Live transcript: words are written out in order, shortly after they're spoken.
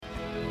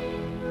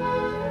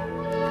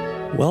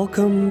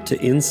Welcome to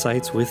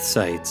Insights with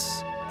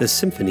Sights, the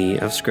Symphony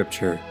of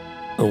Scripture,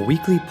 a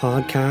weekly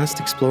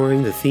podcast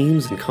exploring the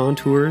themes and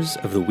contours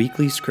of the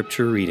weekly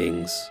Scripture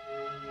readings.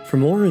 For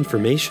more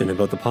information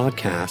about the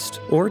podcast,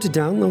 or to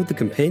download the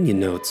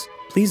companion notes,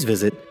 please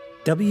visit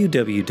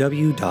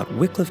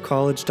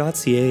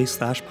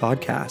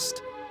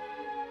www.wycliffecollege.ca/podcast.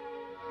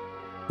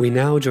 We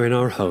now join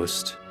our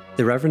host,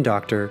 the Reverend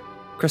Dr.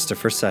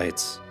 Christopher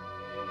Seitz.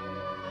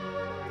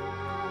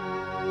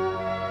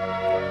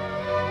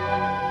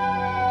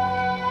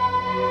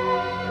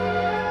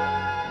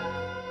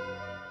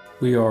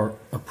 We are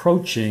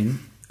approaching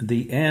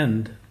the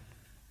end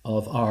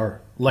of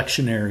our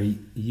lectionary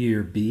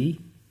year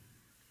B.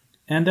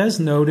 And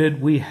as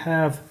noted, we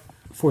have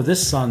for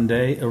this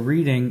Sunday a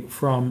reading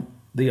from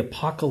the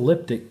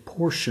apocalyptic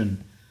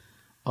portion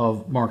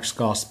of Mark's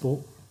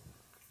Gospel,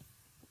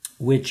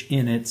 which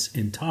in its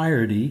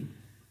entirety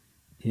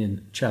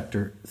in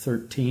chapter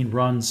 13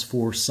 runs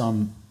for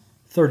some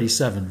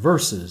 37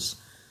 verses.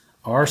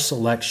 Our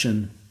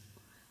selection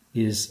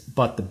is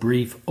but the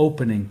brief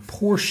opening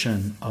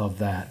portion of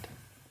that.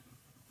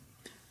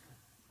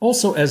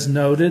 Also, as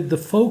noted, the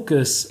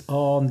focus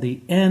on the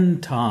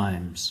end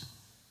times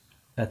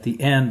at the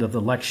end of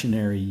the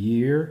lectionary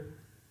year,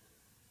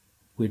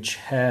 which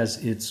has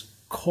its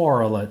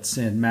correlates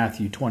in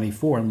Matthew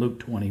 24 and Luke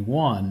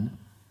 21,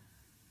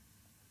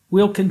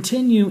 will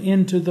continue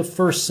into the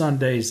first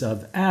Sundays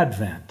of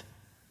Advent.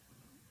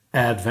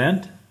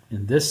 Advent,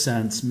 in this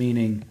sense,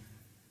 meaning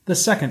the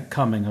second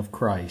coming of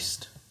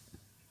Christ,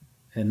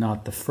 and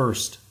not the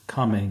first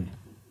coming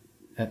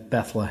at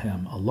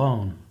Bethlehem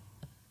alone.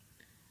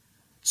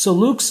 So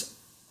Luke's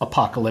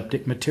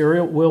apocalyptic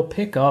material will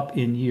pick up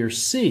in year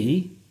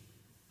C,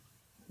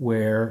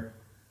 where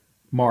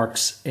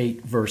Mark's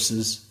 8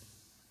 verses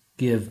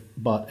give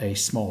but a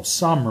small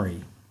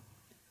summary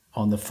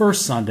on the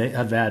first Sunday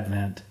of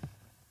Advent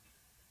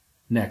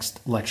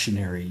next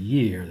lectionary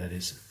year, that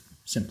is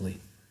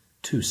simply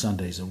 2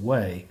 Sundays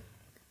away.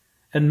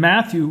 And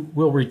Matthew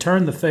will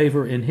return the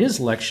favor in his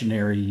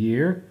lectionary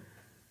year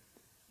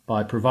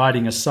by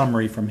providing a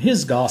summary from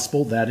his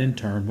gospel that in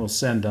turn will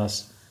send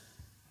us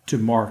to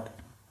Mark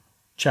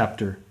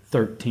chapter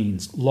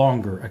 13's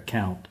longer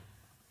account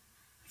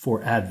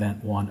for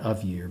Advent 1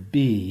 of year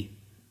B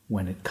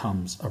when it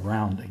comes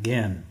around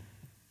again.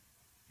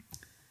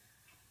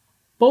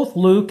 Both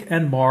Luke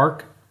and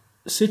Mark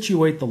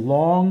situate the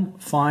long,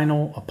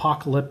 final,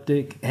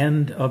 apocalyptic,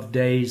 end of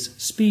days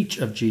speech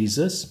of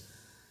Jesus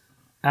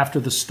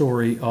after the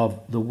story of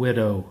the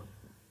widow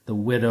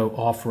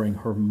offering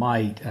her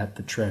mite at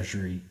the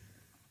treasury,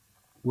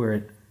 where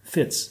it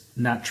fits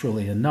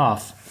naturally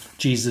enough.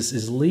 Jesus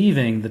is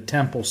leaving the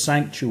temple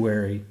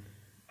sanctuary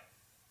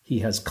he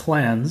has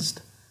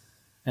cleansed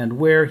and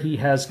where he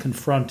has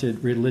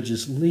confronted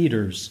religious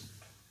leaders.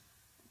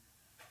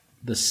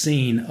 The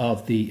scene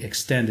of the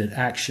extended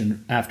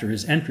action after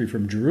his entry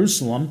from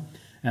Jerusalem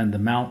and the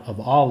Mount of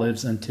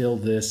Olives until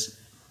this,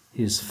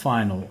 his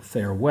final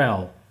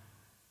farewell.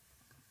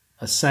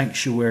 A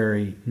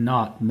sanctuary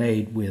not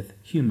made with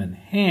human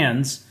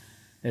hands,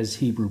 as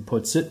Hebrew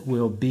puts it,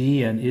 will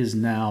be and is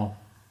now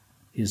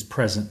his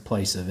present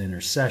place of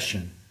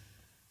intercession,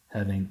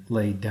 having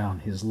laid down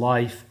his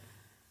life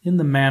in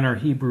the manner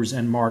Hebrews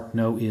and Mark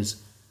know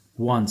is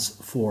once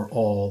for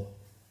all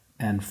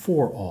and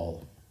for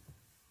all.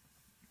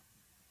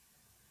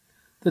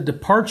 The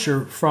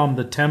departure from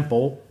the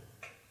temple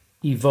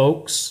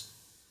evokes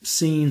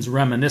scenes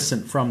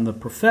reminiscent from the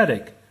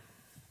prophetic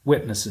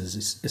witnesses,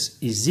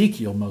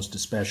 Ezekiel most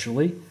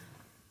especially.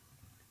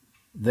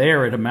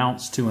 There it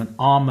amounts to an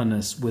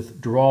ominous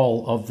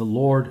withdrawal of the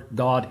Lord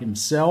God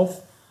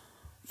himself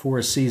for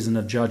a season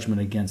of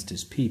judgment against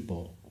his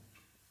people.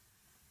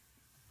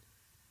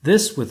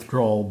 This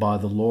withdrawal by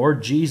the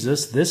Lord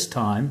Jesus this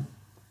time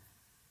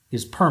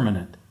is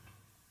permanent,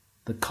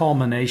 the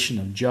culmination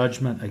of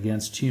judgment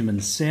against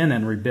human sin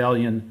and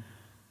rebellion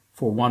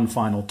for one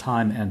final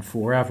time and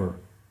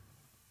forever,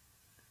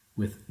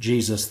 with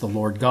Jesus the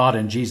Lord God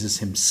and Jesus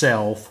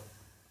himself,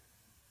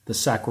 the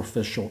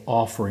sacrificial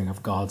offering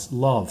of God's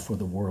love for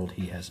the world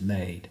he has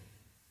made.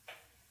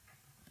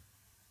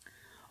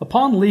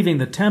 Upon leaving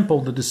the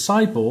temple, the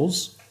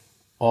disciples,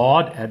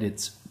 awed at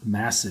its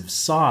massive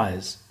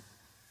size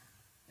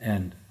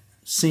and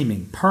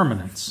seeming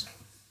permanence,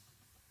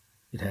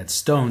 it had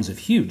stones of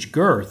huge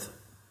girth,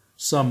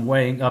 some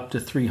weighing up to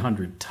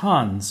 300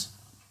 tons,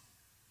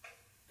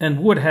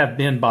 and would have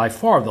been by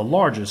far the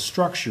largest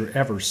structure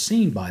ever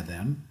seen by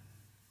them.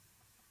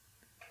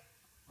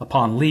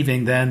 Upon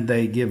leaving, then,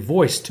 they give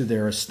voice to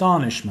their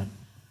astonishment.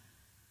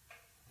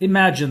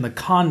 Imagine the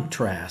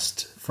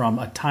contrast from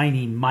a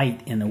tiny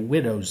mite in a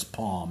widow's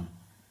palm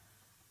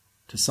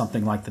to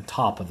something like the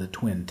top of the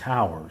Twin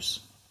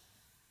Towers.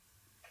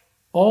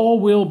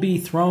 All will be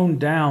thrown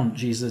down,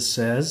 Jesus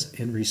says,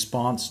 in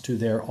response to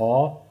their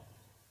awe,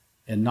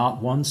 and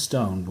not one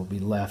stone will be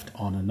left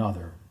on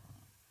another.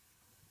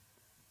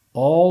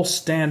 All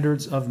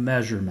standards of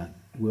measurement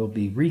will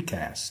be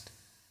recast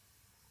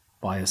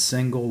by a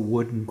single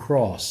wooden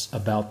cross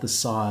about the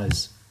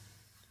size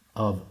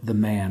of the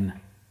man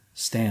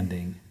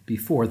standing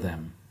before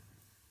them.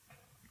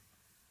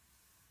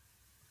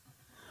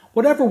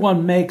 Whatever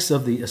one makes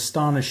of the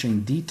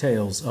astonishing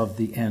details of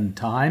the end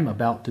time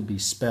about to be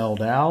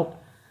spelled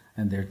out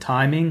and their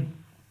timing,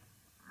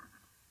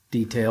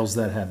 details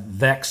that have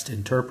vexed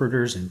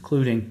interpreters,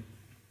 including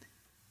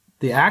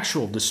the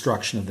actual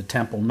destruction of the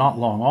temple not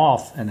long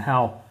off and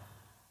how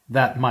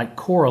that might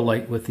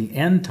correlate with the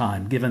end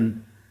time,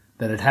 given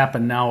that it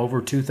happened now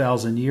over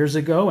 2,000 years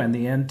ago and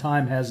the end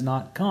time has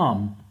not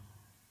come.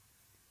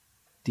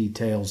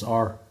 Details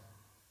our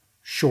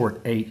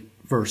short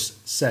 8-verse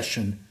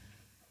session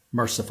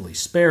mercifully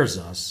spares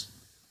us.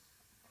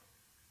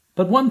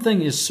 But one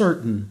thing is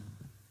certain.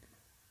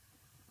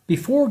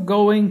 Before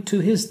going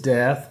to his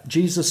death,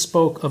 Jesus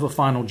spoke of a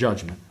final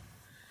judgment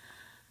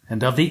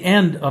and of the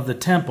end of the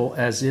temple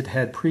as it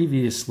had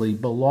previously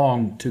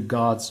belonged to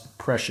God's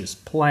precious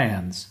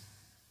plans.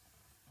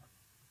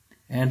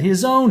 And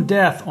his own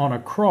death on a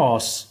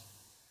cross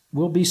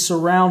will be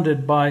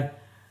surrounded by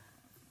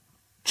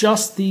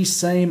just these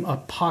same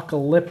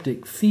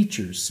apocalyptic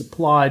features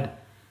supplied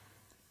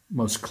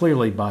most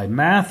clearly by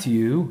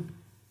Matthew,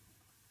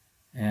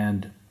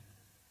 and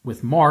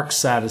with Mark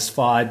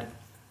satisfied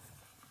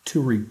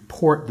to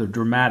report the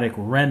dramatic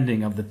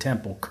rending of the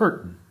temple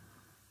curtain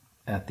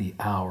at the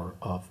hour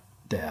of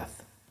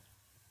death.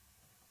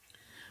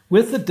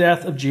 With the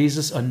death of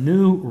Jesus, a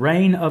new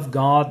reign of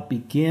God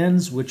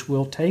begins, which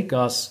will take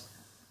us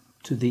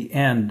to the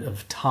end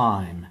of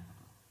time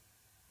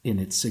in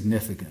its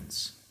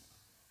significance.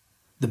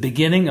 The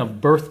beginning of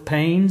birth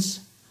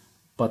pains,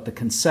 but the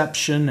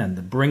conception and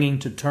the bringing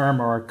to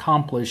term are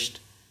accomplished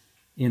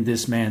in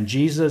this man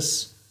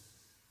Jesus,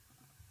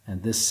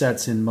 and this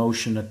sets in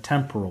motion a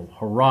temporal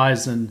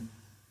horizon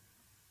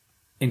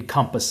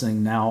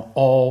encompassing now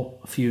all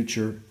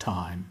future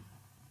time,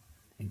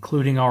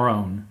 including our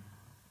own,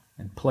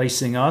 and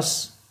placing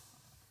us,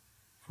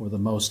 for the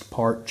most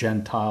part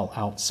Gentile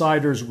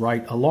outsiders,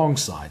 right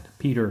alongside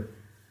Peter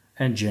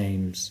and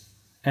James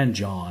and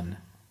John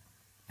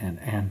and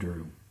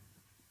Andrew.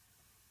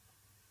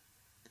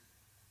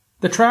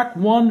 The track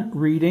 1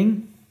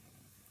 reading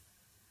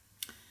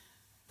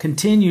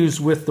continues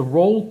with the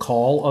roll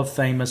call of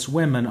famous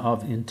women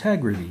of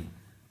integrity,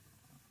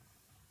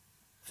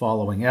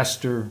 following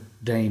Esther,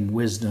 Dame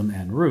Wisdom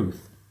and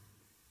Ruth.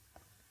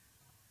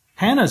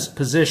 Hannah's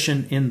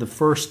position in the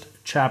first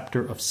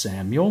chapter of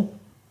Samuel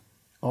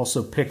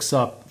also picks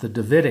up the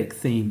Davidic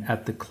theme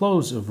at the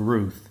close of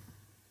Ruth,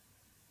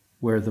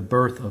 where the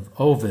birth of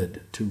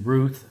Obed to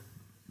Ruth,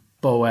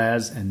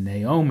 Boaz, and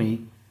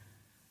Naomi,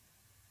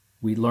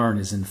 we learn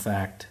is in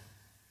fact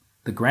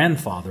the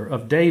grandfather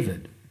of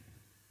David.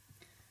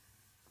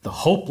 The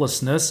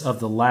hopelessness of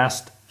the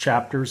last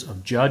chapters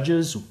of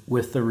Judges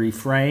with the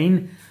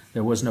refrain,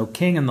 "There was no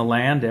king in the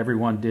land,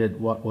 everyone did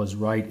what was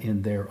right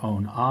in their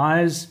own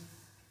eyes,"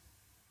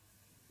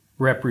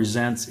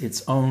 represents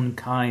its own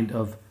kind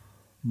of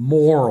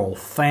moral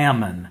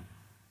famine,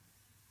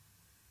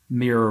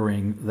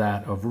 mirroring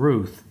that of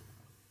Ruth.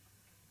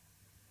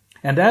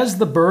 And as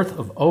the birth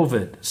of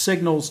Obed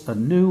signals a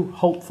new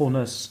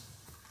hopefulness,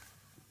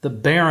 the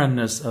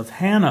barrenness of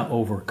Hannah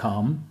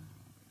overcome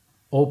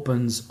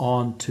opens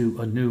onto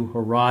a new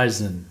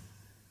horizon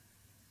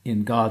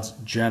in God's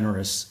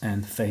generous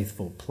and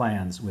faithful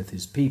plans with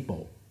his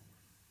people.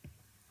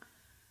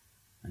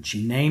 And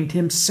she named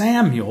him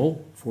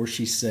Samuel, for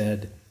she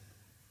said,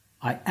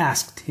 "I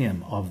asked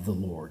him of the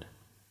Lord."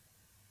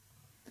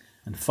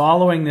 And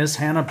following this,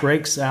 Hannah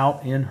breaks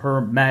out in her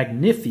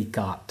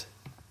Magnificat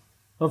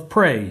of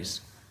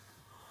praise,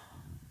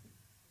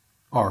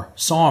 our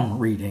psalm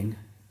reading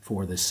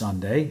for this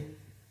Sunday,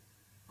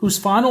 whose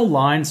final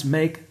lines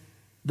make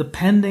the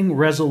pending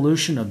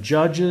resolution of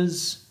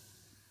judges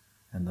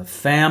and the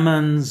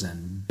famines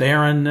and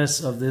barrenness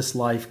of this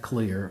life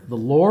clear. The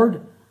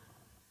Lord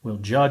will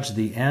judge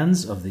the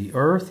ends of the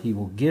earth. He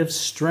will give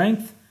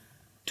strength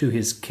to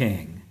his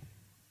king,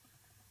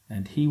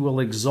 and he will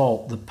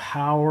exalt the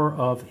power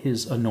of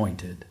his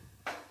anointed.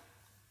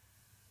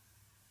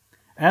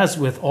 As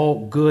with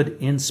all good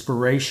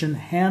inspiration,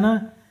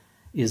 Hannah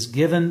is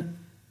given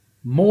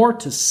more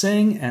to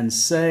sing and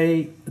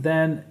say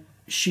than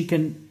she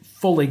can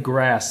fully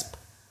grasp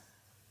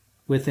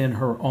within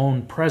her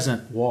own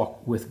present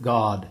walk with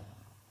God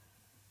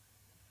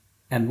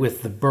and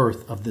with the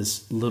birth of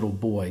this little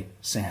boy,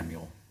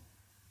 Samuel.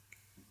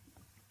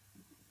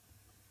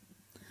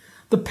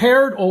 The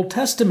paired Old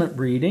Testament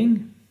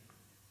reading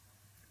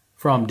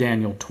from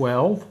Daniel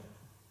 12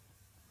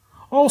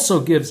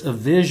 also gives a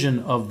vision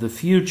of the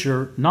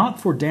future,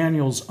 not for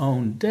Daniel's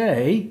own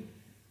day,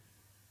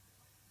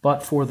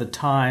 but for the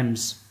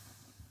times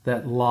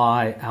that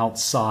lie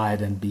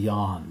outside and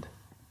beyond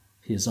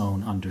his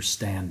own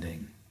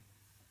understanding.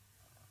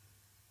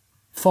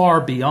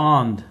 Far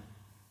beyond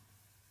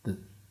the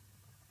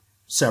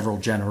several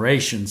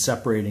generations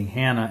separating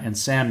Hannah and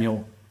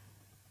Samuel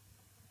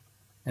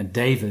and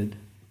David,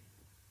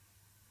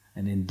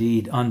 and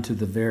indeed unto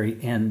the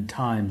very end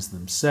times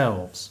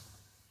themselves.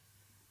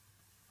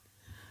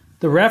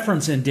 The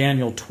reference in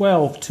Daniel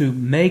 12 to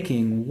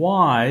making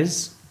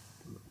wise,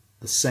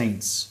 the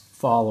saints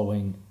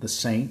following the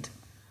saint,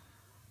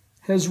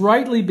 has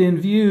rightly been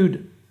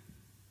viewed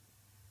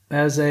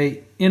as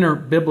an inner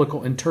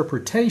biblical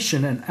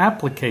interpretation and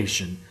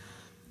application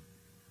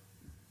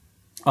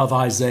of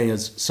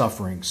Isaiah's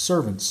suffering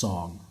servant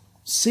song.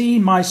 See,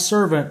 my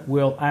servant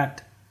will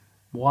act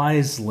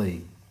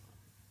wisely,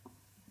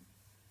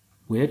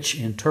 which,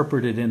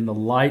 interpreted in the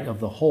light of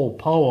the whole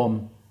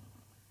poem,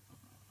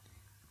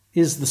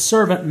 is the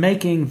servant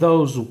making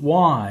those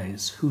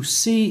wise who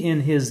see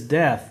in his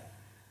death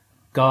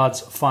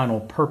God's final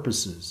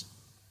purposes.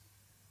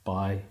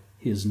 By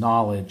his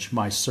knowledge,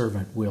 my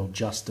servant will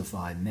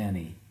justify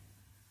many.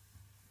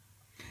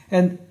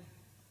 And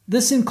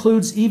this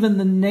includes even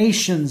the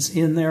nations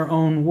in their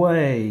own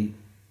way.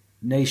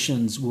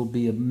 Nations will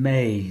be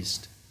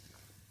amazed,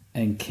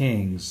 and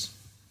kings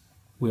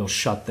will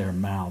shut their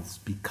mouths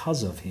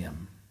because of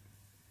him.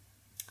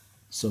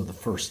 So the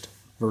first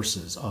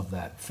verses of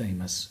that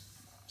famous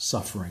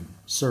suffering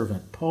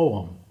servant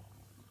poem.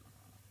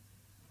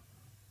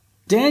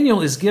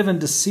 Daniel is given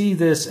to see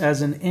this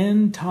as an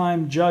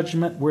end-time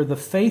judgment where the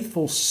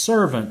faithful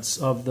servants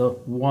of the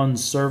one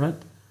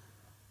servant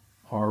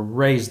are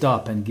raised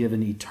up and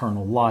given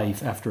eternal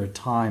life after a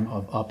time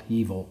of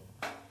upheaval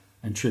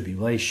and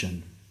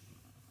tribulation.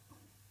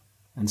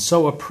 And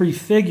so a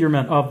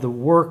prefigurement of the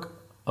work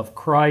of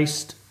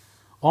Christ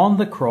on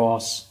the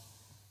cross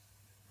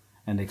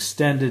and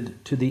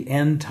extended to the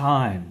end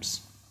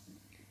times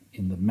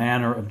in the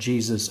manner of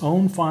Jesus'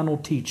 own final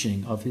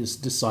teaching of his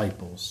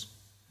disciples,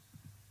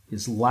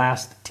 his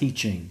last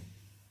teaching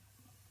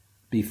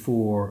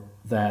before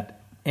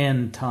that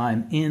end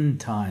time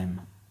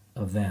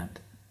event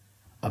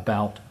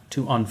about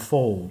to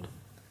unfold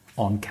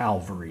on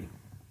Calvary.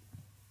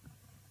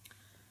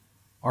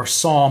 Our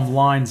psalm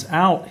lines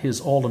out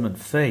his ultimate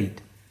fate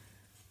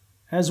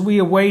as we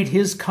await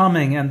his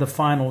coming and the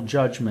final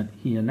judgment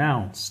he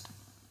announced.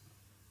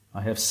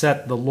 I have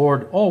set the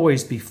Lord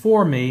always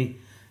before me,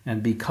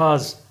 and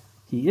because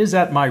he is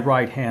at my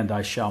right hand,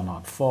 I shall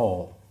not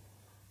fall.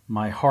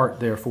 My heart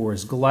therefore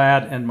is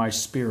glad, and my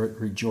spirit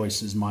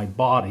rejoices. My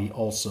body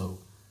also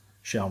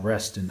shall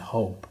rest in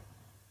hope.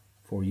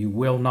 For you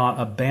will not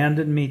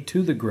abandon me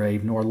to the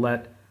grave, nor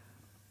let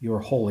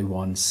your Holy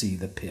One see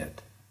the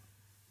pit.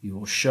 You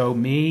will show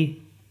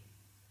me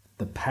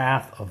the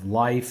path of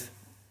life.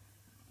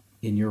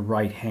 In your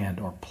right hand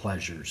are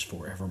pleasures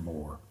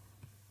forevermore.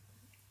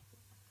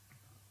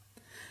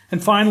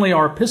 And finally,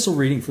 our epistle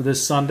reading for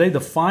this Sunday, the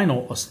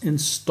final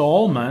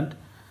installment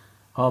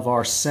of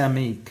our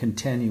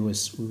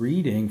semi-continuous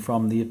reading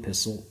from the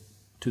epistle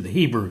to the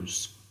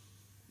Hebrews.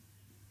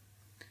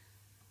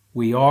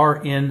 We are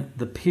in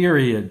the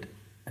period,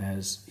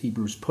 as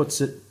Hebrews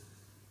puts it,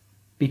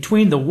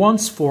 between the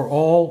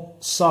once-for-all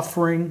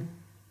suffering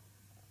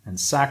and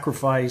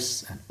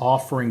sacrifice and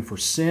offering for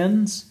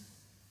sins.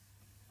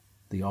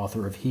 The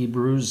author of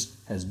Hebrews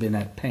has been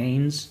at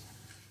pains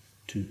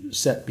to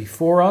set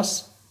before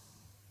us,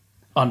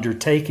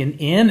 undertaken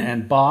in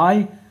and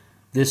by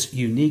this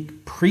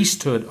unique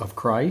priesthood of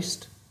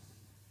Christ,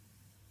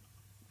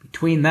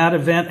 between that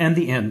event and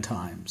the end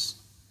times,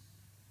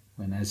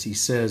 when, as he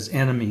says,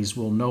 enemies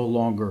will no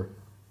longer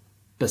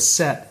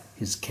beset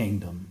his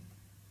kingdom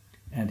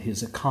and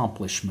his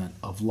accomplishment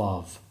of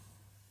love.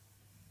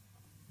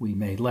 We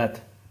may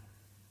let,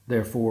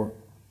 therefore,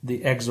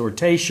 the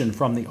exhortation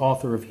from the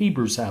author of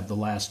Hebrews have the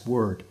last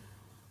word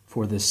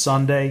for this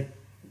Sunday,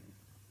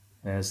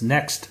 as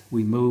next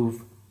we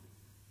move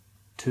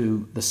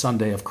to the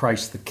Sunday of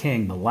Christ the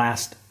King, the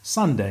last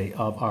Sunday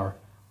of our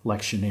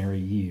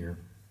lectionary year.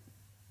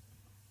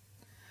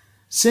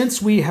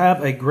 Since we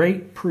have a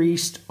great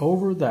priest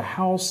over the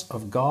house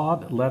of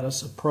God, let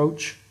us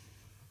approach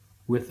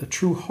with a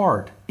true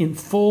heart, in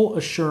full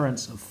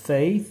assurance of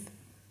faith,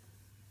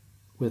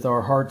 with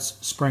our hearts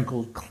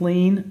sprinkled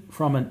clean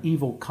from an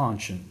evil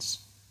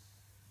conscience,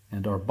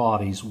 and our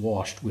bodies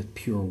washed with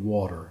pure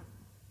water.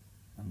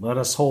 And let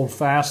us hold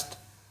fast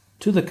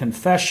to the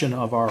confession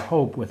of our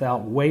hope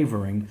without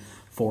wavering,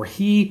 for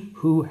he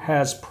who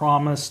has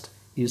promised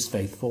is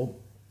faithful.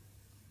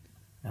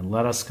 And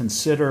let us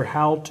consider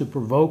how to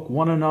provoke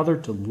one another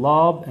to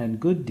love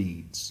and good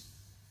deeds,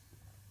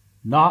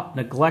 not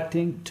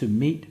neglecting to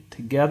meet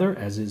together,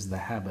 as is the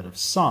habit of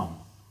some,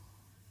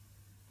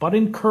 but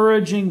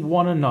encouraging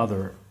one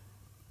another,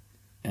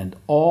 and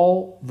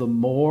all the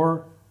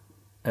more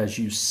as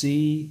you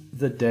see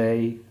the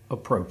day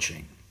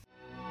approaching.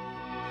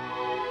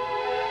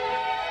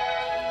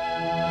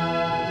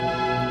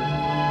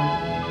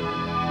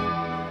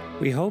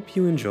 We hope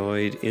you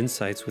enjoyed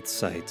Insights with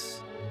Sights,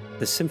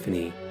 the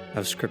Symphony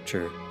of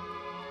Scripture.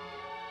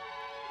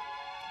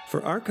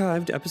 For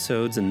archived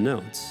episodes and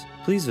notes,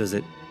 please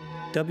visit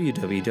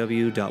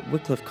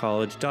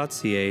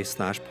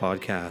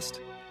www.wycliffecollege.ca/podcast.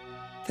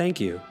 Thank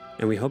you,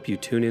 and we hope you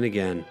tune in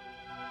again.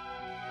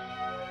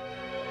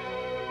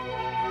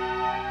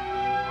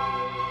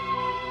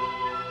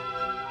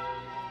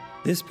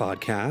 This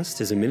podcast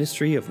is a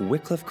ministry of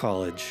Wycliffe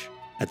College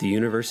at the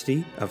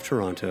University of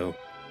Toronto.